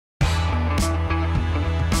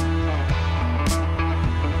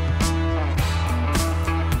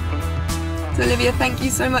Olivia, thank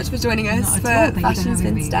you so much for joining us for Fashion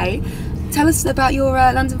Spin me. today. Tell us about your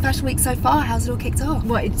London Fashion Week so far. How's it all kicked off?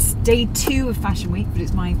 Well, it's day 2 of Fashion Week, but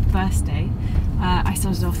it's my first day. I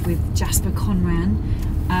started off with Jasper Conran,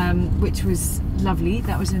 which was lovely.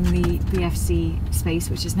 That was in the BFC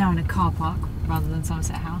space, which is now in a car park rather than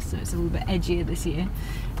Somerset House, so it's a little bit edgier this year.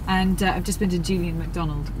 And I've just been to Julien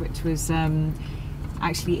Macdonald, which was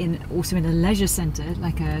actually also in a leisure centre,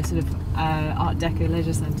 like a sort of Art Deco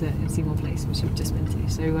leisure centre in Seymour Place, which I've just been to.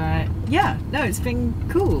 So yeah, no, it's been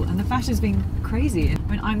cool, and the fashion's been crazy.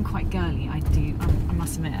 I mean, I'm quite girly. I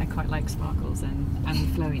must admit, I quite like sparkles and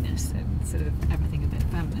flowiness and sort of everything a bit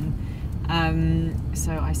feminine.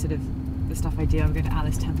 So the stuff I do, I'm going to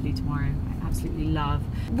Alice Temperley tomorrow. I absolutely love.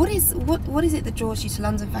 What is it that draws you to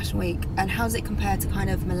London Fashion Week, and how does it compare to kind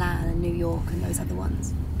of Milan and New York and those other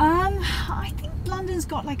ones? I think London's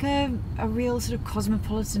got like a real sort of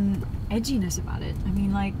cosmopolitan edginess about it. I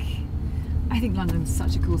mean, like, I think London's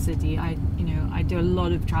such a cool city. I do a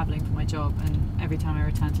lot of travelling for my job, and every time I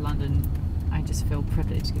return to London, I just feel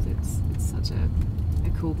privileged because it's such a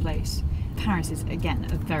cool place. Paris is, again,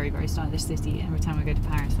 a very, very stylish city. Every time I go to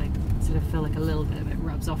Paris, I sort of feel like a little bit of it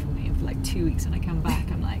rubs off on me, and for like 2 weeks when I come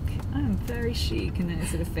back, I'm like, I'm very chic, and then it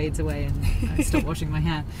sort of fades away and I stop washing my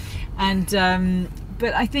hair. And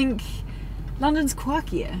but I think London's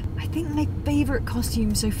quirkier. I think my favourite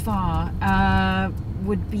costume so far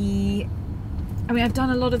would be, I mean, I've done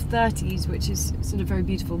a lot of 30s, which is sort of very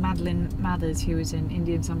beautiful. Madeline Mathers, who was in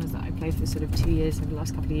Indian Summers that I played for sort of 2 years over the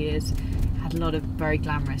last couple of years, had a lot of very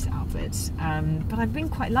glamorous outfits. But I've been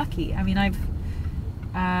quite lucky. I mean, I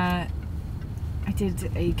did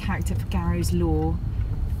a character for Garrow's Law,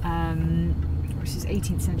 which is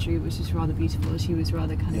 18th century, which is rather beautiful. She was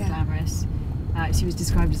rather kind of glamorous. She was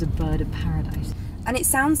described as a bird of paradise. And it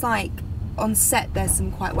sounds like on set there's some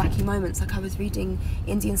quite wacky moments. Like I was reading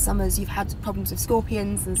Indian Summers, you've had problems with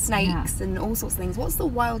scorpions and snakes and all sorts of things. What's the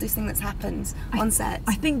wildest thing that's happened on set?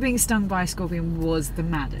 I think being stung by a scorpion was the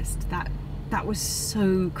maddest. That was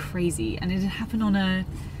so crazy, and it had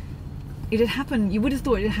happened you would have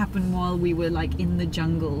thought it had happened while we were like in the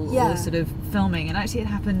jungle or sort of filming, and actually it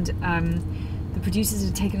happened, the producers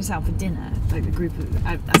had taken us out for dinner, like the group of,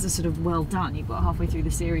 as a sort of well done, you got halfway through the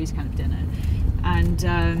series kind of dinner, and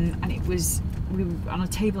it was, we were on a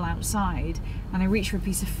table outside, and I reached for a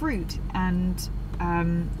piece of fruit and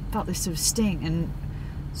felt this sort of sting and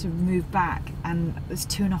sort of moved back, and this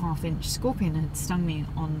 2.5-inch scorpion had stung me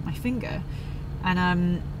on my finger,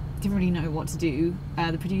 and didn't really know what to do.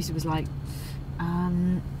 The producer was like,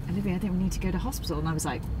 Olivia, I think we need to go to hospital, and I was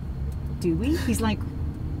like, do we? He's like,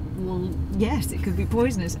 well, yes, it could be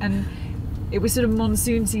poisonous. And it was sort of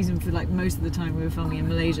monsoon season for like most of the time we were filming in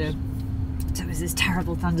Malaysia, so it was this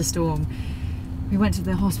terrible thunderstorm. We went to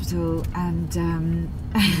the hospital, and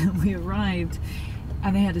we arrived,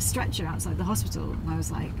 and they had a stretcher outside the hospital, and I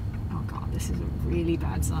was like, oh god, this is a really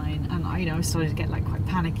bad sign. And I started to get like quite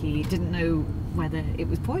panicky, didn't know whether it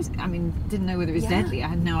was poison. I mean, didn't know whether it was deadly. I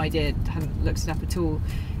had no idea, hadn't looked it up at all.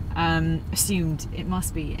 Assumed it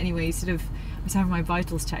must be. Anyway, sort of, I was having my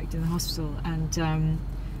vitals checked in the hospital, and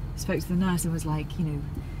spoke to the nurse and was like,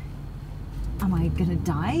 am I gonna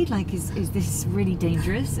die? Like, is this really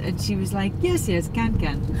dangerous? And she was like, yes, can.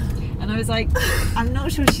 And I was like, I'm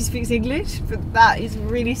not sure she speaks English, but that is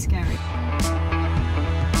really scary.